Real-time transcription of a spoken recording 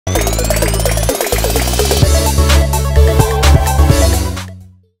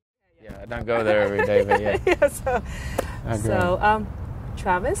don't go there every day, but yeah. So,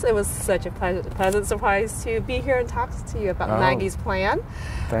 Travis, it was such a pleasant surprise to be here and talk to you about Maggie's plan.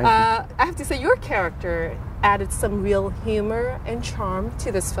 Thank you. I have to say, your character added some real humor and charm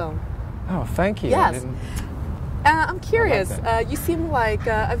to this film. Oh, thank you. Yes. I'm curious. Like you seem like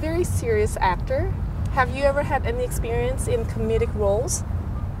a very serious actor. Have you ever had any experience in comedic roles?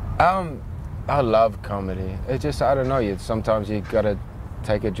 I love comedy. It's just, I don't know, sometimes you gotta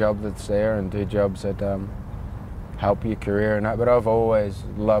take a job that's there and do jobs that help your career and that, but I've always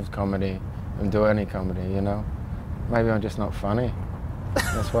loved comedy and do any comedy, you know. Maybe I'm just not funny.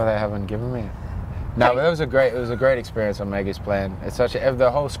 That's why they haven't given me it. No, but it was a great experience on Maggie's Plan. It's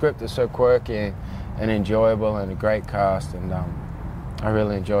the whole script is so quirky and enjoyable and a great cast, and I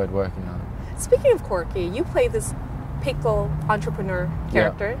really enjoyed working on it. Speaking of quirky, you play this pickle entrepreneur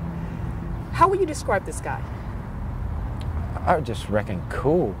character. Yeah. How would you describe this guy? I just reckon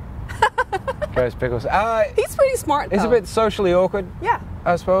cool. Goes pickles. He's pretty smart, though. He's a bit socially awkward. Yeah.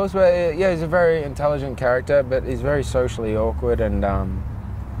 I suppose, but yeah, he's a very intelligent character, but he's very socially awkward, and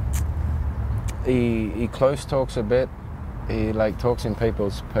he close talks a bit. He talks in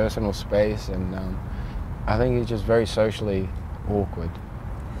people's personal space, and I think he's just very socially awkward.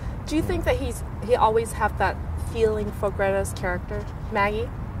 Do you think that he always have that feeling for Greta's character, Maggie?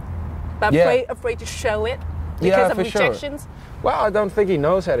 But afraid to show it because of rejections? Sure. Well, I don't think he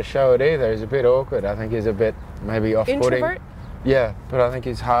knows how to show it either. He's a bit awkward. I think he's a bit maybe off-putting. Introvert? Yeah, but I think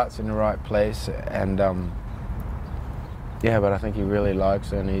his heart's in the right place, and but I think he really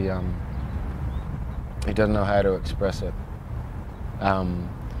likes it, and he doesn't know how to express it.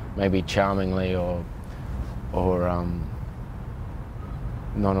 Maybe charmingly or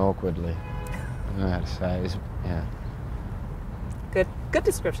non-awkwardly. I don't know how to say it. Good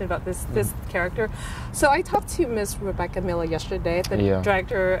description about this character. So I talked to Miss Rebecca Miller yesterday, the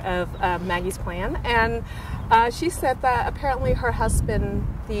director of Maggie's Plan, and she said that apparently her husband,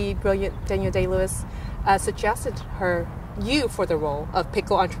 the brilliant Daniel Day-Lewis, suggested you for the role of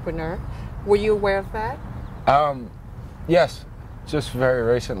pickle entrepreneur. Were you aware of that? Yes, just very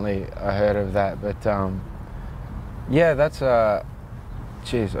recently I heard of that, but that's I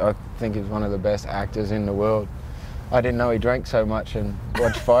think he's one of the best actors in the world. I didn't know he drank so much and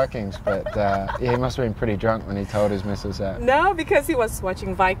watched Vikings, but he must have been pretty drunk when he told his missus that. No, because he was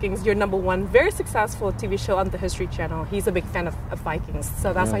watching Vikings, your #1 very successful TV show on the History Channel. He's a big fan of Vikings,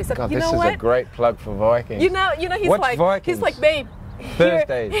 so that's why he said, God, you know what? This is a great plug for Vikings. You know, he's like, babe,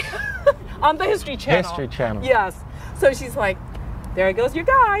 Thursdays. on the History Channel. History Channel. Yes. So she's like, there goes your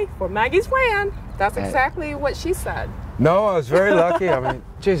guy for Maggie's Plan. That's exactly what she said. No, I was very lucky. I mean,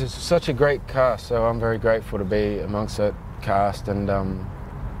 Jesus, it's such a great cast, so I'm very grateful to be amongst that cast. And I'm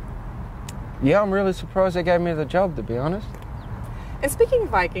really surprised they gave me the job, to be honest. And speaking of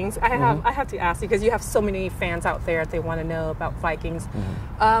Vikings, I have to ask you, because you have so many fans out there, they want to know about Vikings.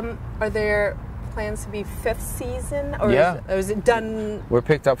 Are there plans to be 5th season, or is it done? We're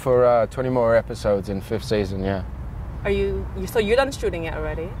picked up for 20 more episodes in 5th season. Yeah. So you're done shooting it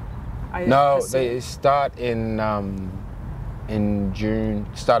already? No, they start in June,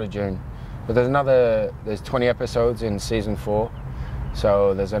 start of June. But there's 20 episodes in season 4.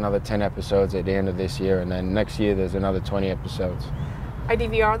 So there's another 10 episodes at the end of this year, and then next year there's another 20 episodes. I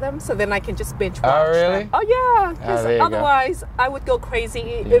DVR them, so then I can just binge watch. Oh, really? them. Oh, yeah. Because otherwise, I would go crazy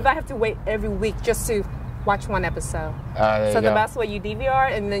if I have to wait every week just to watch one episode. So the best way, you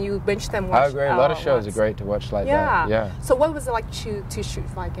DVR and then you binge them. I agree. A lot of shows are great to watch like that. Yeah. So what was it like to shoot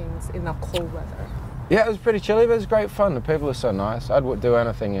Vikings in the cold weather? Yeah, it was pretty chilly, but it was great fun. The people are so nice. I'd do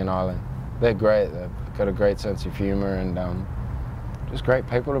anything in Ireland. They're great. They've got a great sense of humour and just great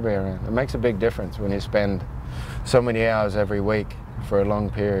people to be around. It makes a big difference when you spend so many hours every week for long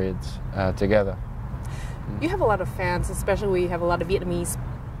periods together. You have a lot of fans, especially when you have a lot of Vietnamese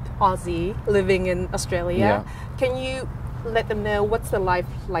Aussie living in Australia. Yeah. Can you let them know what's the life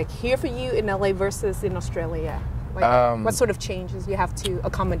like here for you in LA versus in Australia? What sort of changes you have to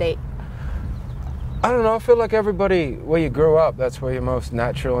accommodate? I don't know. I feel like everybody, where you grew up, that's where you're most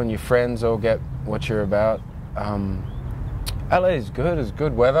natural, and your friends all get what you're about. LA is good. It's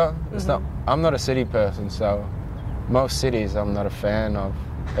good weather. It's not. I'm not a city person, so most cities I'm not a fan of.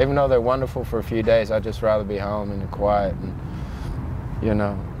 Even though they're wonderful for a few days, I'd just rather be home in the quiet. And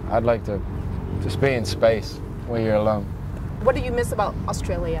I'd like to just be in space where you're alone. What do you miss about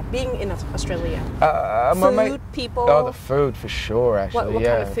Australia? Being in Australia, food, people. Oh, the food for sure. Actually, what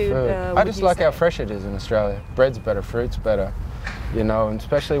kind of food? I just like how fresh it is in Australia. Bread's better, fruit's better. And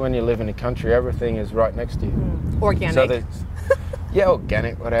especially when you live in the country, everything is right next to you. Organic. So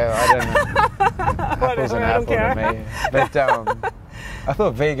organic, whatever. I don't know. Apples and apple to me. But I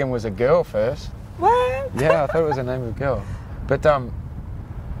thought vegan was a girl first. What? Yeah, I thought it was the name of a girl. But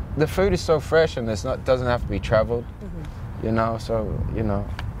the food is so fresh and doesn't have to be traveled, you know. So, you know,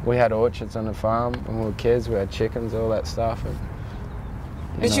 we had orchards on the farm when we were kids. We had chickens, all that stuff. And,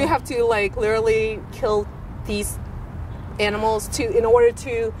 Did you have to like literally kill these animals in order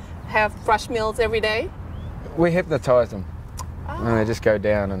to have fresh meals every day? We hypnotized them, and they just go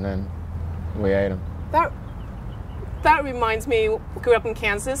down, and then we ate them. That reminds me. Grew up in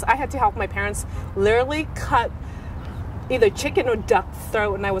Kansas. I had to help my parents literally cut either chicken or duck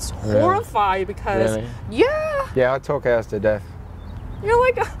throat, and I was horrified because I talk ours to death. You're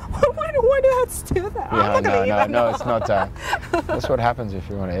like, why do I have to do that? Yeah, I'm not gonna eat that. No, it's not that. That's what happens if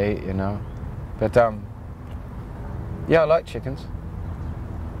you want to eat, you know. But yeah, I like chickens.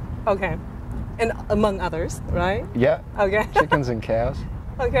 Okay, and among others, right? Yeah. Okay. Chickens and cows.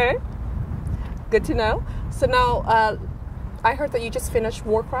 Okay. Good to know. So now, I heard that you just finished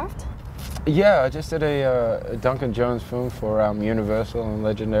Warcraft. Yeah, I just did a Duncan Jones film for Universal and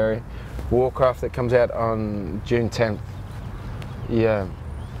Legendary, Warcraft, that comes out on June 10th. Yeah.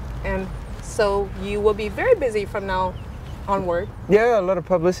 And so you will be very busy from now onward. Yeah, a lot of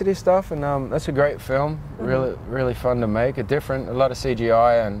publicity stuff, and that's a great film. Really fun to make. A lot of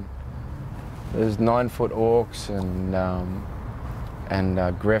CGI, and there's 9-foot orcs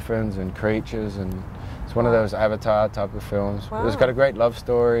and griffins and creatures, and it's one of those Avatar type of films. Wow. It's got a great love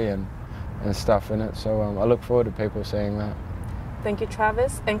story and stuff in it, so I look forward to people seeing that. Thank you,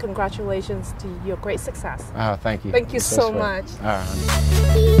 Travis, and congratulations to your great success. Thank you. Thank you so much. All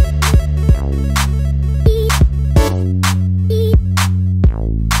right.